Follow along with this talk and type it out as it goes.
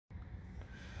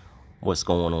What's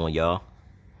going on, y'all?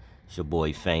 It's your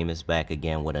boy Famous back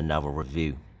again with another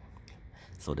review.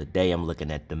 So today I'm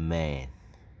looking at the man,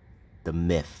 the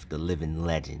myth, the living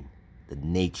legend, the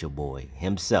nature boy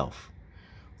himself,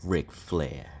 Ric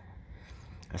Flair.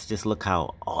 Let's just look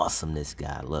how awesome this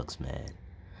guy looks, man.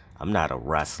 I'm not a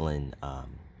wrestling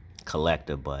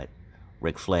collector, but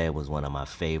Ric Flair was one of my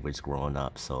favorites growing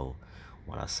up. So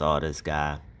when I saw this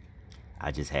guy,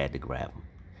 I just had to grab him.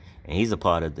 And he's a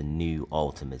part of the new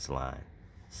Ultimates line.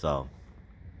 So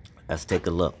let's take a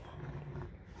look.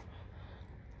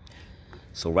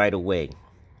 So right away,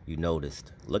 you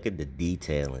noticed, look at the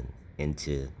detailing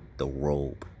into the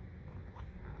robe.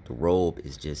 The robe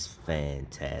is just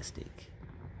fantastic.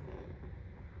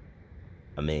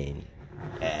 I mean,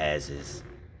 it has his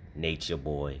Nature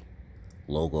Boy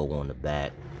logo on the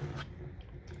back.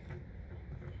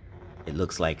 It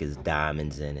looks like it's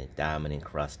diamonds in it, diamond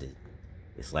encrusted.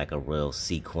 It's like a real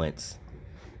sequence,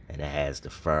 and it has the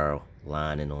fur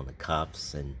lining on the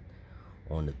cuffs and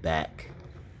on the back.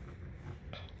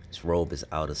 This robe is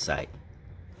out of sight.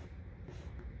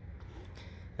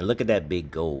 And look at that big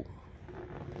gold.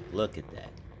 Look at that.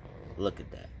 Look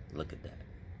at that. Look at that.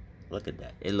 Look at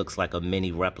that. It looks like a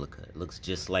mini replica. It looks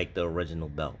just like the original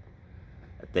belt.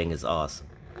 That thing is awesome.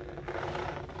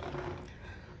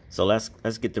 So let's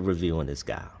get the review on this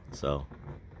guy. So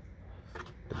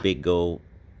the big gold,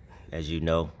 as you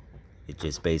know, it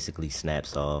just basically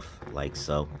snaps off like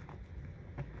so.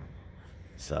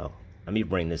 So let me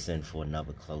bring this in for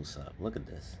another close-up. Look at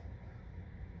this.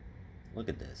 Look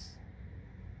at this.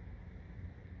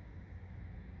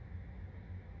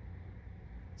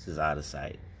 This is out of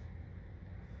sight.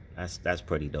 That's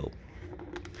pretty dope.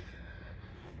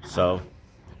 So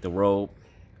the robe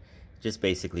just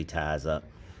basically ties up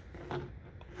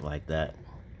like that,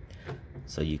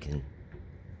 so you can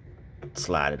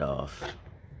slide it off.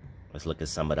 Let's look at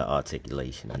some of the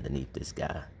articulation underneath this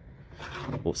guy.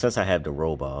 Well, since I have the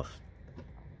robe off,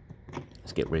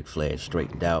 let's get Ric Flair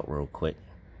straightened out real quick.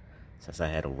 Since I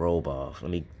had a robe off,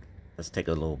 let's take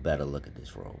a little better look at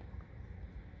this robe.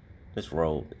 This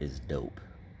robe is dope.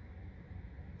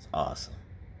 It's awesome.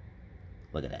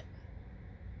 Look at that.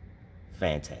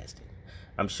 Fantastic.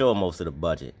 I'm sure most of the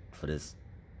budget for this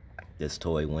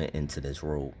toy went into this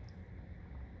robe.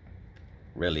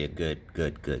 Really a good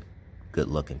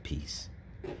looking piece.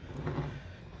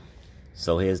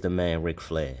 So here's the man, Ric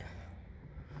Flair.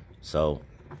 So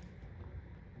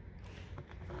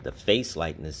the face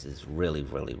likeness is really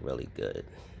good.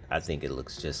 I think it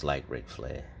looks just like Ric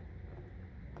Flair.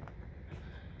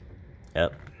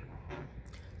 Yep.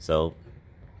 So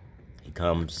he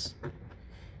comes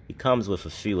with a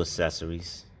few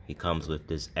accessories. He comes with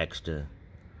this extra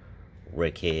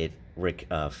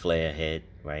Flair head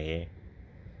right here.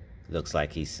 Looks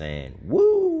like he's saying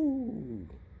 "woo,"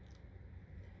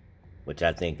 which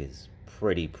I think is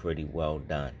pretty well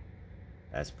done.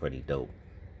 That's pretty dope.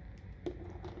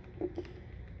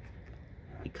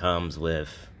 He comes with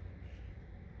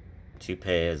 2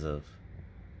 pairs of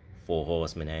 4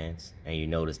 Horseman hands, and you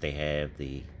notice they have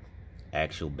the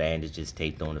actual bandages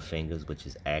taped on the fingers, which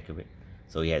is accurate.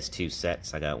 So he has 2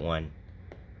 sets. I got one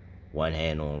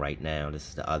hand on right now. This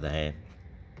is the other hand.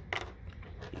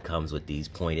 He comes with these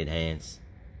pointed hands,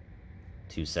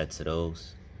 2 sets of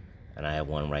those, and I have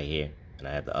one right here, and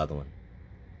I have the other one.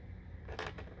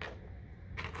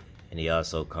 And he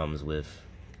also comes with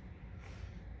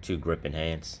 2 gripping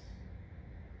hands,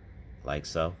 like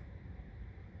so.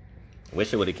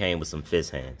 Wish it would have came with some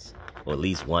fist hands, or at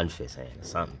least 1 fist hand or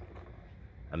something.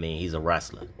 I mean, he's a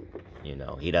wrestler, you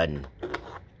know. He doesn't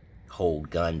hold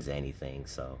guns or anything,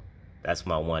 so that's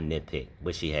my one nitpick.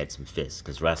 Wish he had some fists,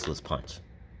 because wrestlers punch.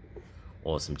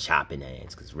 Or some chopping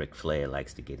hands, because Ric Flair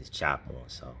likes to get his chop on,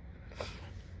 so.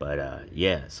 But,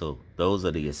 yeah, so those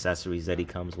are the accessories that he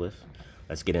comes with.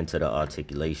 Let's get into the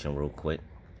articulation real quick.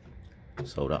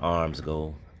 So the arms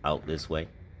go out this way.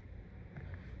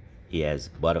 He has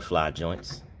butterfly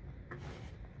joints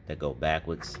that go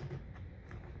backwards.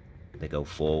 They go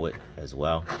forward as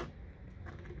well,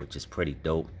 which is pretty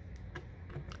dope.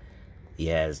 He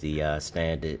has the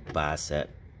standard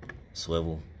bicep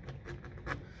swivel,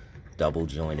 double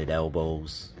jointed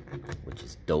elbows, which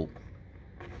is dope.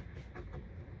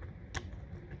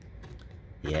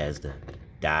 He has the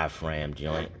diaphragm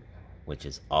joint, which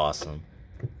is awesome.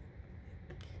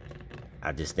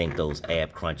 I just think those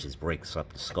ab crunches breaks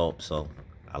up the sculpt, so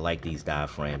I like these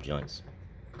diaphragm joints.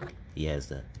 He has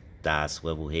the thigh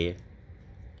swivel here,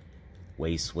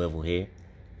 waist swivel here.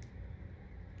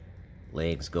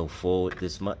 Legs go forward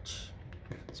this much.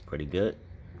 It's pretty good.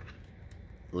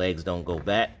 Legs don't go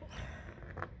back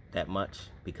that much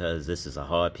because this is a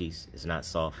hard piece. It's not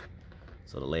soft.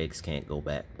 so the legs can't go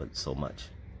back but so much.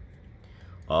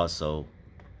 Also,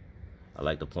 I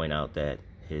like to point out that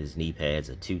his knee pads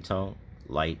are two-tone,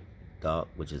 light, dark,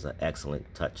 which is an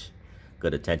excellent touch.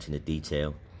 Good attention to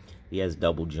detail. He has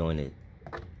double jointed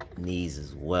knees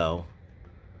as well,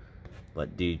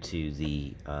 but due to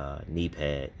the knee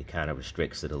pad, it kind of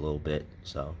restricts it a little bit.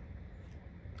 So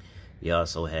he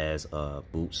also has a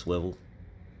boot swivel.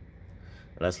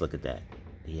 Let's look at that.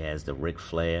 He has the Ric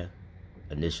Flair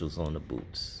initials on the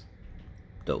boots.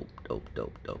 Dope, dope,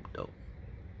 dope, dope, dope.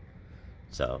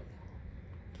 So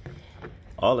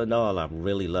all in all, I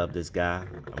really love this guy.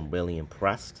 I'm really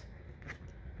impressed.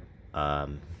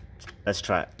 Let's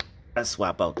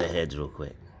swap out the heads real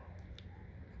quick.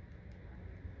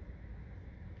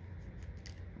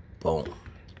 Boom.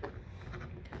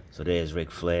 So there's Ric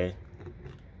Flair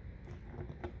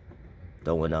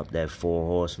throwing up that 4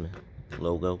 Horsemen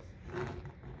logo.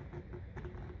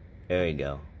 There you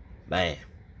go. Man,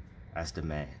 that's the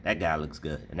man. That guy looks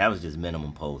good. And that was just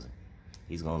minimum posing.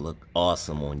 He's going to look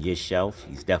awesome on your shelf.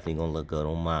 He's definitely going to look good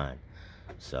on mine.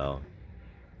 So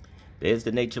there's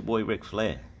the Nature Boy Ric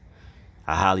Flair.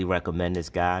 I highly recommend this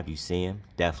guy. If you see him,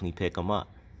 definitely pick him up.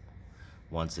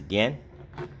 Once again,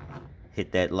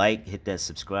 hit that like, hit that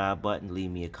subscribe button,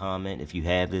 leave me a comment if you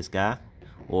have this guy,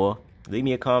 or leave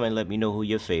me a comment and let me know who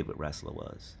your favorite wrestler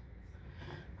was.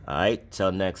 Alright,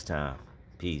 till next time.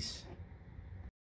 Peace.